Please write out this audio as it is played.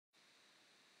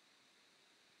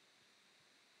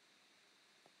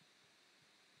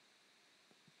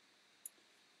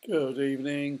Good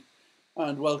evening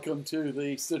and welcome to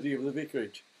the study of the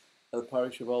Vicarage of the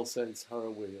Parish of All Saints,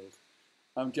 Harrow-Weald.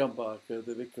 I'm John Barker,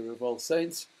 the Vicar of All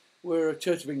Saints. We're a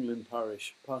Church of England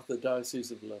parish, part of the Diocese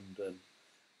of London,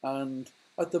 and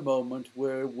at the moment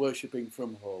we're worshipping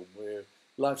from home. We're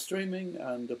live streaming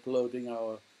and uploading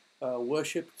our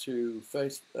worship to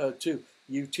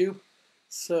YouTube.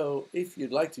 So if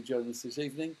you'd like to join us this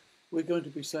evening, we're going to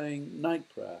be saying night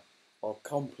prayer, or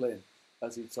Compline,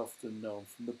 as it's often known,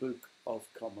 from the Book of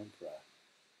Common Prayer.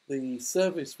 The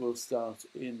service will start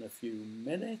in a few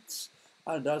minutes,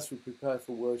 and as we prepare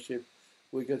for worship,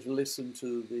 we're going to listen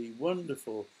to the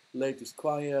wonderful ladies'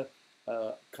 choir,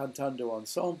 cantando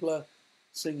ensemble,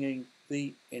 singing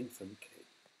The Infant King.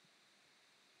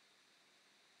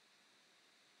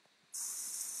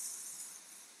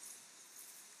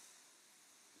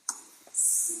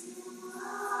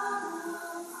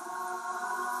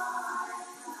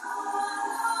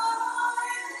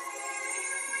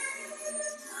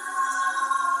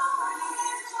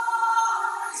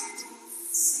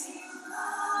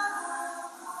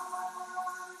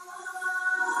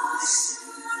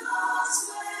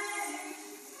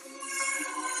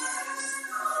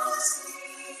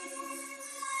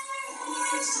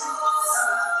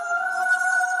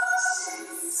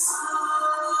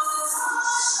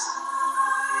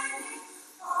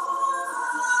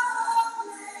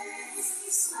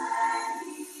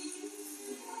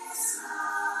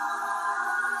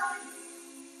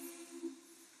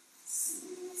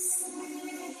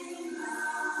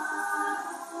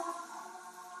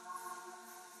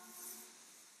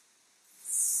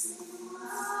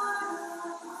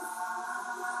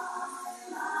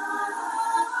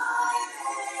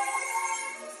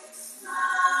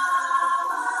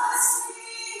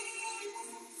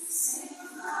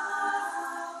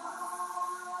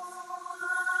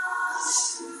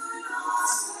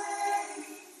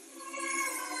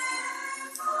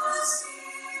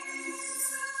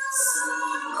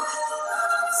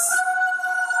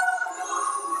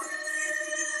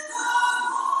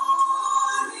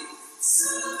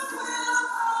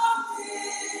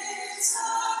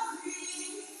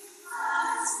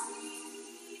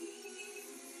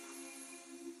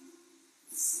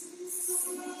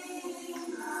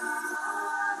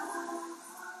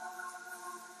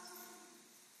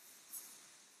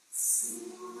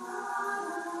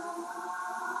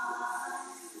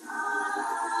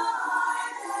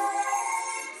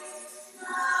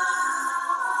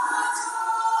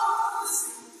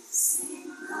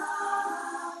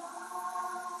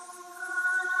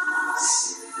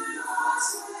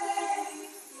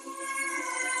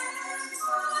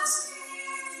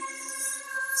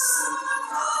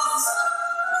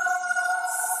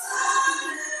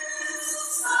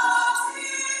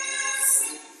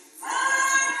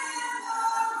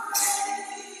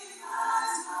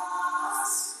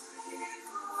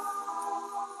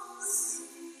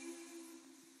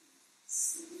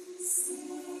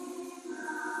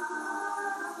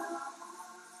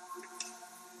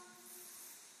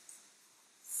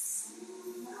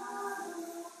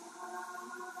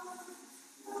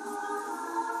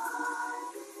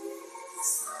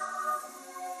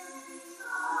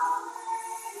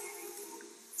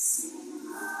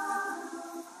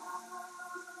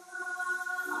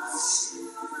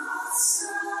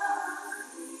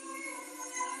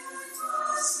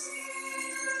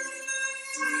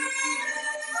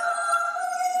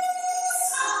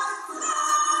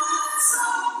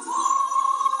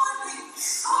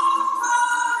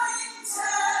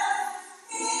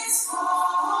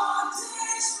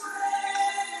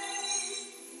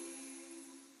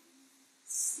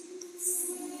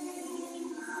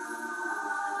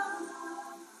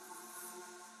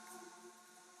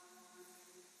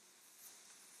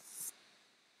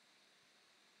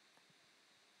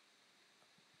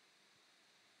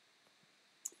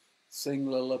 Sing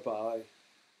Lullaby,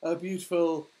 a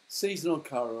beautiful seasonal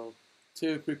carol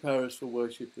to prepare us for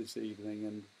worship this evening.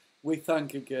 And we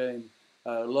thank again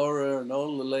Laura and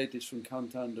all the ladies from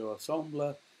Cantando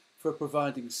Ensemble for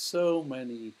providing so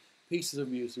many pieces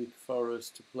of music for us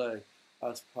to play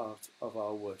as part of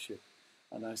our worship.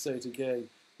 And I say it again,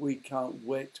 we can't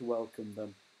wait to welcome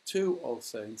them to All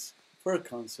Saints for a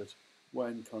concert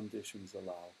when conditions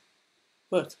allow.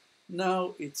 But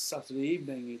now it's Saturday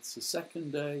evening, it's the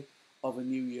second day of a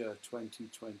new year,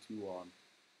 2021.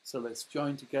 So let's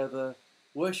join together,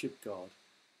 worship God,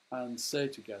 and say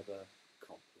together,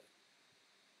 Compline.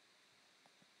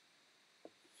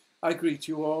 I greet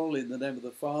you all in the name of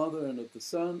the Father, and of the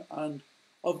Son, and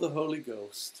of the Holy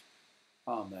Ghost.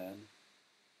 Amen.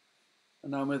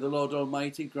 And now may the Lord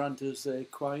Almighty grant us a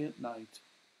quiet night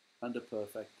and a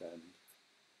perfect end.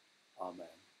 Amen.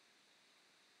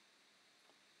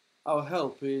 Our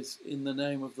help is in the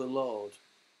name of the Lord,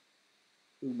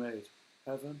 who made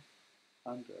heaven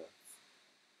and earth.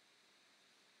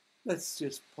 Let's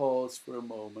just pause for a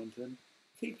moment and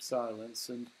keep silence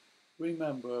and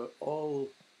remember all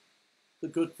the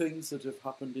good things that have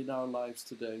happened in our lives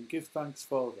today and give thanks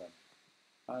for them.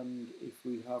 And if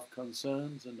we have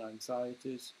concerns and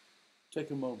anxieties, take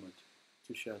a moment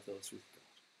to share those with God.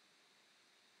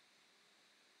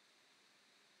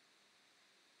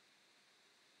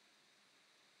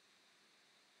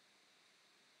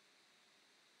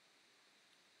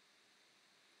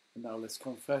 And now let's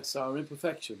confess our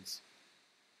imperfections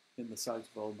in the sight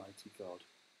of Almighty God.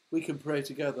 We can pray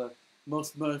together.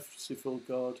 Most merciful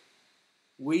God,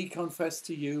 we confess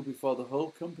to you before the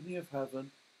whole company of heaven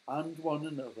and one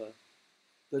another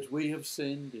that we have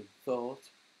sinned in thought,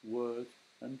 word,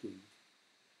 and deed,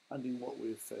 and in what we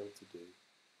have failed to do.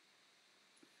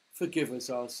 Forgive us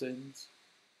our sins,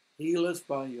 heal us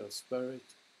by your Spirit,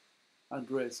 and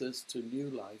raise us to new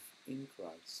life in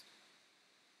Christ.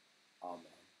 Amen.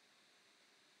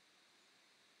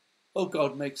 O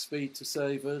God, make speed to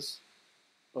save us.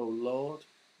 O Lord,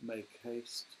 make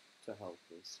haste to help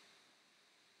us.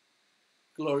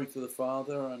 Glory to the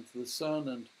Father, and to the Son,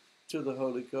 and to the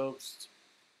Holy Ghost,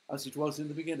 as it was in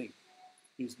the beginning,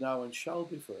 is now, and shall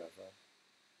be forever.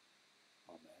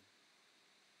 Amen.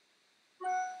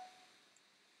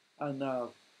 And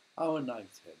now, our night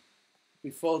hymn,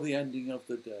 Before the Ending of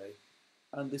the Day,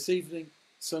 and this evening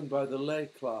sung by the lay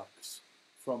clerks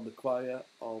from the choir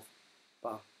of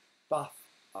Bath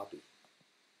Abbey.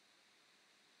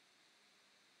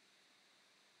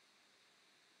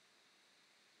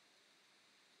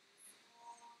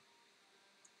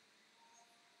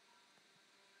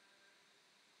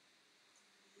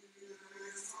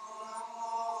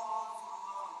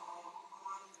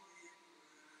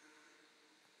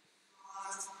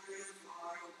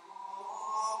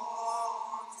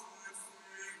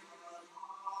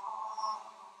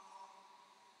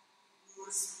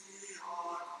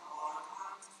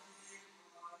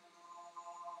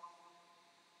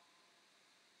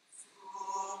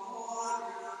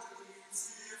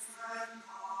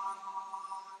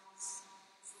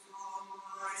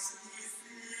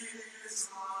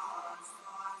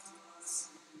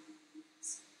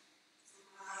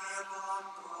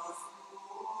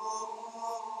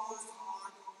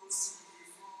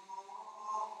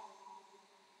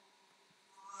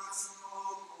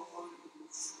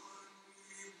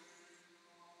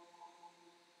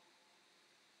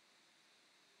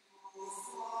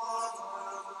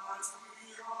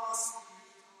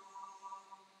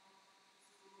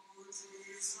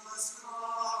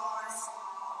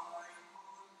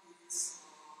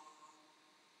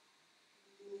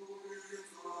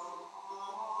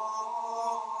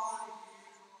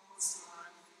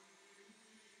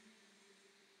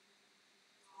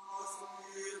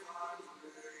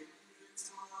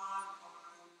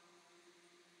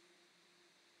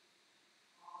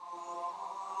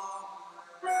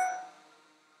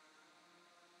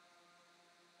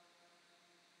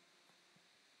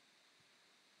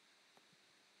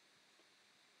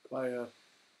 Choir,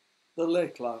 the lay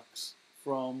clerks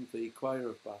from the choir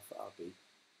of Bath Abbey,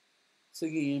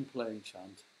 singing in plain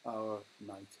chant our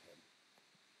night hymn.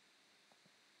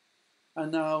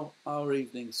 And now our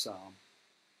evening psalm.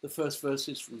 The first verse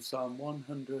is from Psalm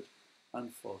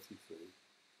 143.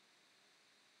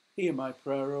 Hear my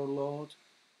prayer, O Lord,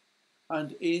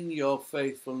 and in your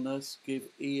faithfulness give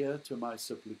ear to my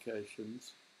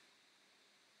supplications.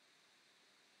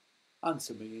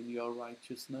 Answer me in your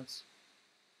righteousness.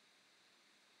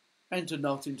 Enter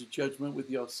not into judgment with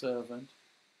your servant,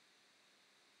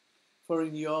 for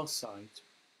in your sight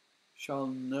shall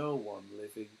no one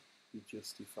living be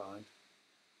justified.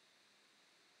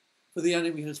 For the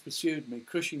enemy has pursued me,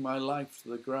 crushing my life to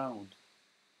the ground,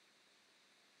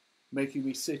 making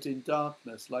me sit in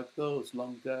darkness like those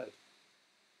long dead.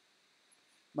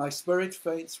 My spirit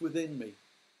faints within me.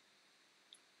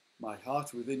 My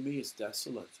heart within me is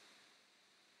desolate.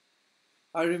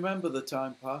 I remember the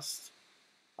time past.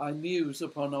 I muse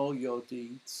upon all your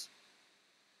deeds.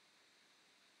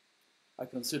 I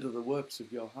consider the works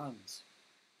of your hands.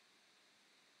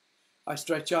 I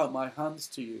stretch out my hands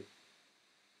to you.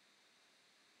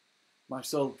 My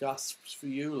soul gasps for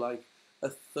you like a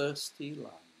thirsty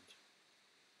land.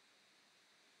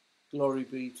 Glory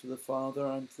be to the Father,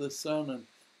 and to the Son, and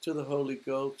to the Holy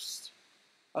Ghost,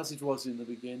 as it was in the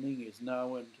beginning, is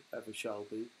now, and ever shall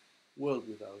be, world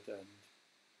without end.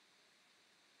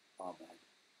 Amen.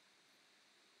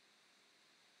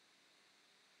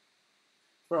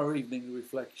 For our evening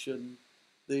reflection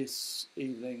this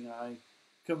evening I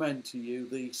commend to you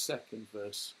the second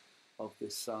verse of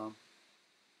this psalm.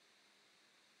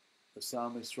 The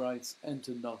psalmist writes,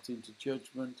 "Enter not into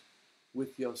judgment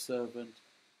with your servant,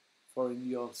 for in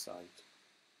your sight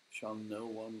shall no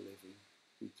one living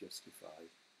be justified."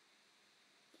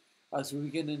 As we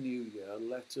begin a new year,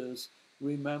 let us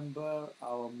remember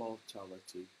our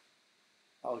mortality,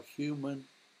 our human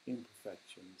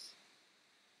imperfections,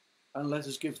 and let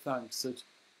us give thanks that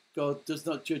God does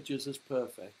not judge us as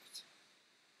perfect.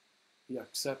 He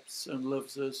accepts and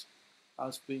loves us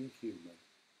as being human.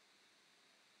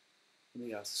 And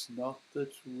he asks not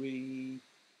that we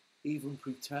even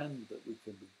pretend that we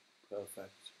can be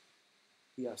perfect.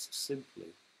 He asks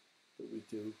simply that we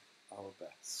do our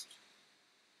best.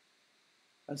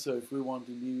 And so if we want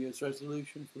a New Year's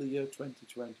resolution for the year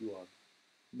 2021,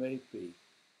 may it be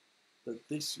that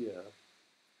this year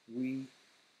we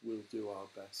will do our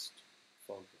best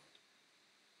for God.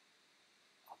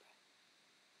 Amen.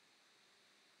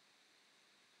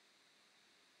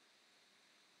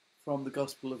 From the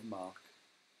Gospel of Mark,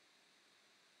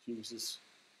 Jesus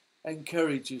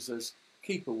encourages us,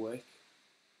 keep awake,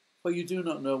 for you do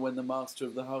not know when the master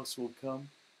of the house will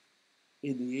come,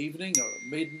 in the evening or at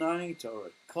midnight or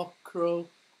at cockcrow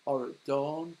or at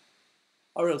dawn,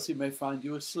 or else he may find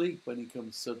you asleep when he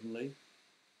comes suddenly.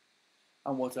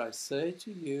 And what I say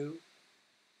to you,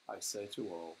 I say to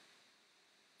all,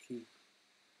 keep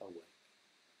awake.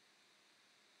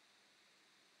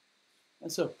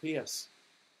 And so, P.S.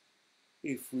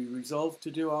 If we resolve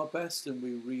to do our best and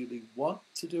we really want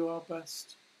to do our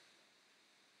best,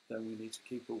 then we need to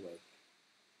keep awake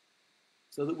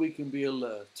so that we can be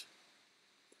alert,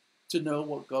 to know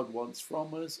what God wants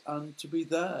from us and to be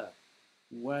there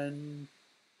when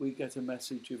we get a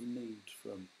message of need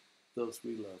from those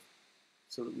we love,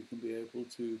 so that we can be able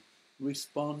to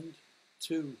respond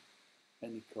to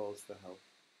any calls for help,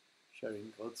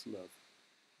 sharing God's love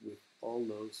with all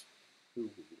those who we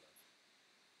love.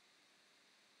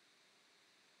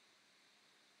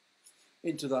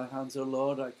 Into thy hands, O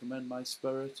Lord, I commend my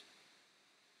spirit.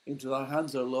 Into thy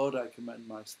hands, O Lord, I commend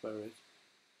my spirit.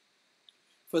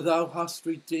 For thou hast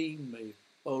redeemed me,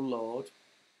 O Lord,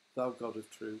 thou God of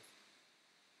truth.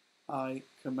 I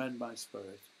commend my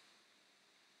spirit.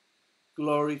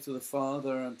 Glory to the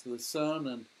Father, and to the Son,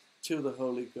 and to the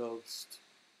Holy Ghost.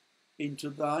 Into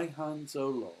thy hands, O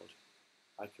Lord,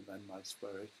 I commend my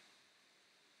spirit.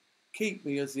 Keep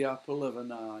me as the apple of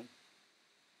an eye.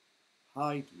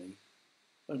 Hide me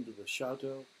under the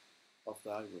shadow of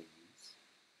thy wings.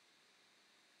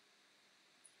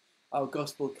 Our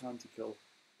Gospel Canticle,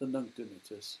 the Nunc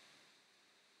Dimittis.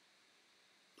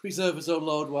 Preserve us, O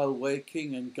Lord, while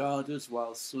waking, and guard us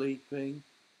while sleeping,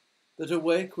 that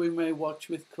awake we may watch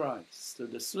with Christ,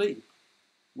 and asleep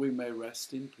we may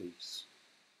rest in peace.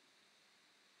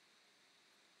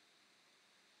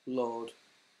 Lord,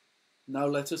 now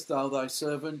lettest thou thy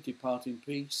servant depart in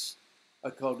peace,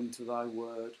 according to thy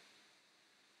word.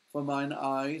 For mine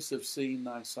eyes have seen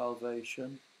thy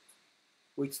salvation,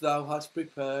 which thou hast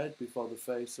prepared before the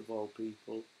face of all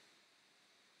people,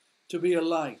 to be a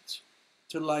light,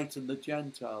 to lighten the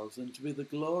Gentiles, and to be the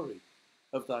glory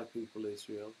of thy people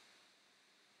Israel.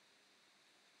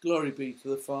 Glory be to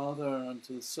the Father, and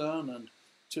to the Son, and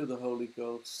to the Holy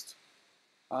Ghost,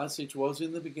 as it was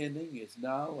in the beginning, is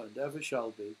now, and ever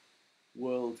shall be,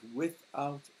 world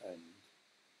without end.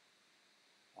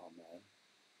 Amen.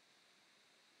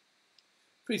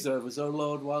 Preserve us, O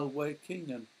Lord, while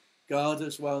waking, and guard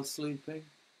us while sleeping,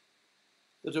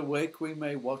 that awake we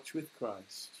may watch with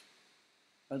Christ,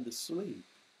 and asleep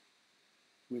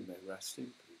we may rest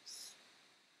in peace.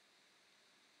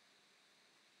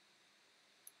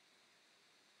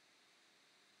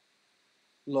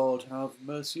 Lord, have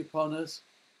mercy upon us.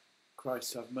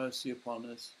 Christ, have mercy upon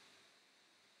us.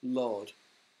 Lord,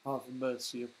 have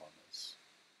mercy upon us.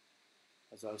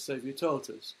 As our Saviour taught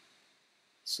us,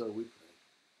 so we pray.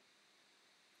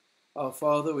 Our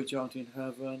Father, which art in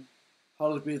heaven,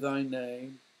 hallowed be thy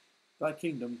name. Thy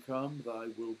kingdom come, thy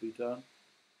will be done,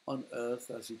 on earth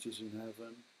as it is in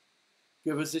heaven.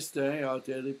 Give us this day our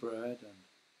daily bread, and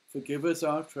forgive us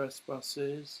our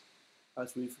trespasses,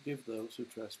 as we forgive those who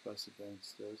trespass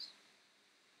against us.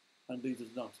 And lead us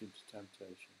not into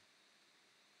temptation,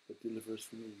 but deliver us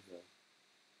from evil.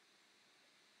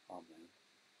 Amen.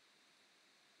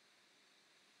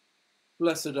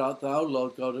 Blessed art thou,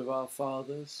 Lord God of our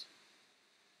fathers,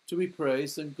 to be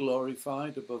praised and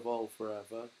glorified above all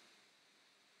forever.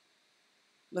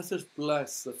 Let us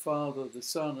bless the Father, the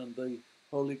Son, and the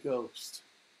Holy Ghost.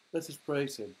 Let us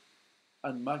praise him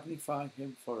and magnify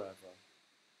him forever.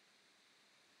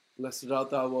 Blessed art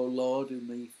thou, O Lord, in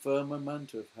the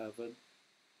firmament of heaven,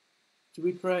 to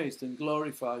be praised and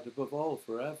glorified above all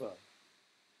forever.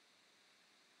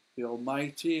 The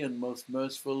Almighty and most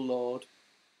merciful Lord,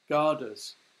 guard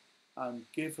us and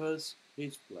give us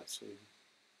his blessing.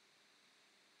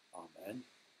 Amen.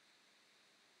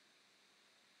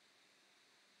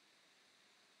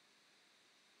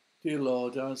 Dear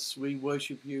Lord, as we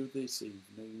worship you this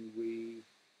evening, we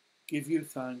give you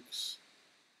thanks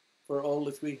for all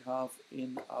that we have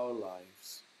in our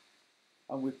lives.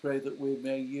 And we pray that we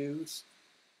may use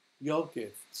your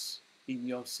gifts in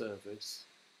your service,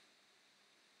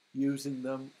 using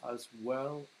them as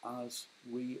well as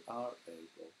we are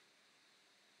able.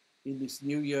 In this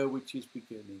new year which is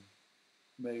beginning,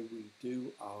 may we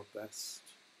do our best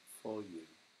for you.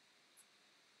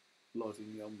 Lord,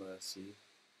 in your mercy,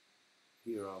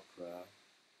 hear our prayer.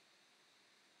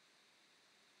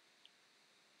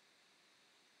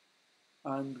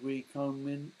 And we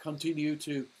continue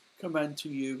to commend to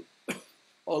you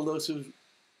all those who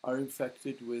are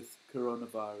infected with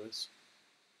coronavirus.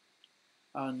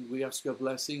 And we ask your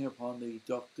blessing upon the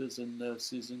doctors and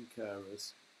nurses and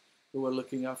carers who are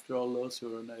looking after all those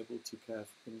who are unable to care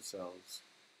for themselves.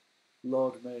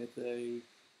 Lord, may they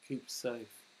keep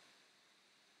safe,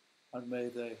 and may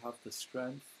they have the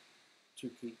strength to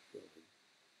keep going.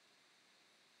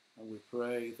 And we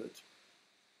pray that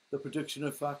the production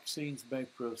of vaccines may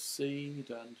proceed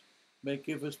and may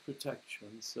give us protection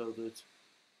so that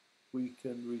we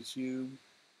can resume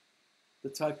the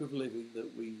type of living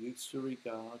that we used to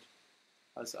regard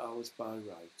as ours by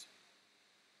right.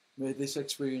 May this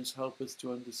experience help us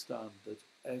to understand that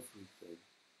everything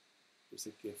is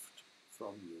a gift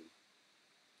from you.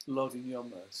 Lord, in your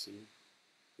mercy,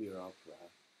 hear our prayer.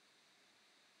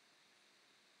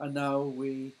 And now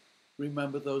we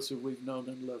remember those who we've known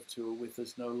and loved who are with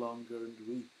us no longer, and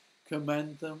we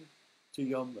commend them to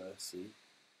your mercy.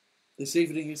 This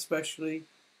evening especially,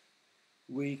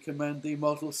 we commend the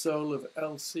immortal soul of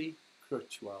Elsie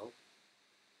Crutchwell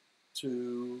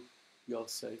to your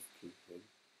safekeeping.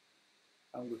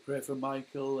 And we pray for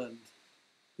Michael and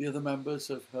the other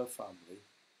members of her family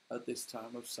at this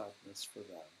time of sadness for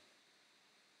them.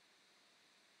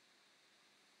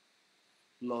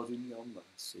 Lord, in your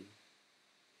mercy,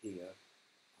 hear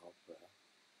our prayer.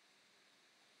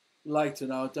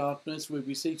 Lighten our darkness, we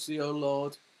beseech thee, O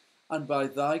Lord, and by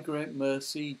thy great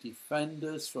mercy defend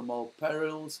us from all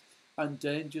perils and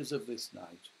dangers of this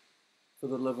night, for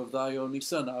the love of thy only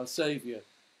Son, our Saviour,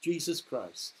 Jesus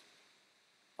Christ.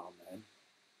 Amen.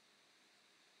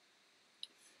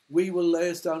 We will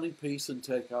lay us down in peace and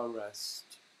take our rest,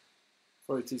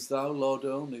 for it is thou, Lord,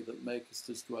 only that makest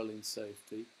us dwell in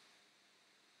safety.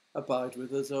 Abide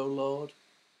with us, O Lord,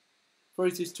 for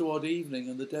it is toward evening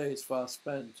and the day is far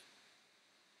spent.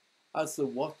 As the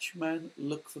watchmen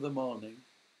look for the morning,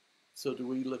 so do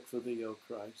we look for thee, O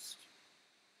Christ.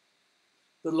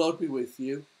 The Lord be with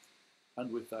you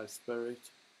and with thy spirit.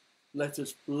 Let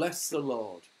us bless the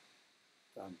Lord.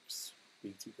 Thanks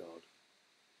be to God.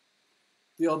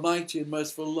 The Almighty and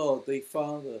merciful Lord, the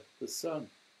Father, the Son,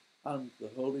 and the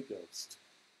Holy Ghost,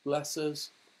 bless us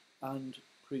and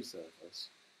preserve us.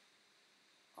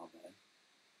 Amen.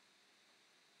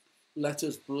 Let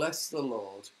us bless the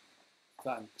Lord.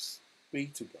 Thanks be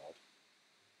to God.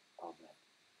 Amen.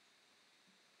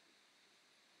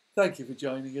 Thank you for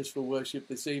joining us for worship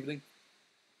this evening,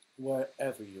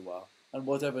 wherever you are, and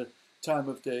whatever time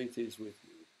of day it is with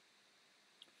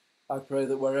you. I pray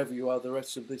that wherever you are the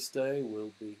rest of this day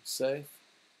will be safe,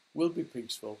 will be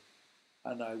peaceful,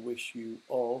 and I wish you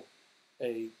all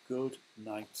a good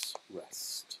night's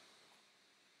rest.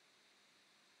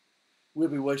 We'll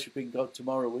be worshipping God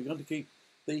tomorrow. We're going to keep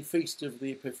the Feast of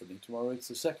the Epiphany tomorrow. It's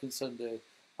the second Sunday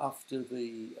after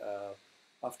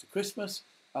Christmas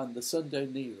and the Sunday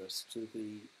nearest to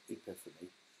the Epiphany.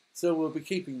 So we'll be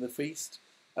keeping the feast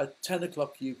at 10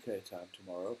 o'clock UK time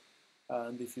tomorrow.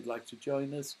 And if you'd like to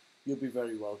join us, you'll be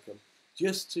very welcome.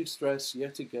 Just to stress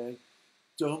yet again,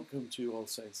 don't come to All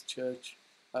Saints Church.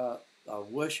 Our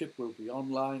worship will be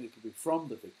online. It will be from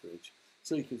the vicarage.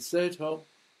 So you can stay at home,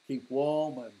 keep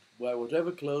warm, and wear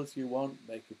whatever clothes you want,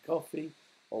 make a coffee,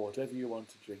 or whatever you want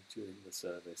to drink during the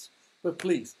service. But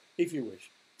please, if you wish,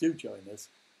 do join us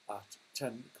at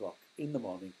 10 o'clock in the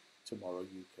morning tomorrow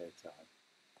UK time.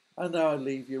 And now I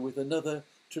leave you with another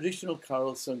traditional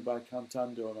carol sung by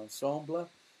Cantando and Ensemble.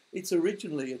 It's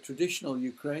originally a traditional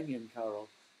Ukrainian carol,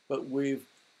 but we've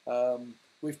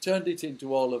turned it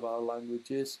into all of our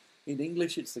languages. In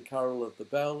English, it's the Carol of the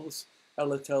Bells.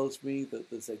 Ella tells me that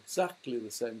there's exactly the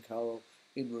same carol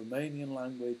in Romanian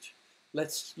language.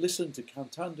 Let's listen to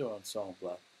Cantando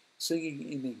Ensemble singing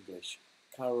in English,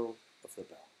 Carol of the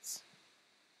Bells.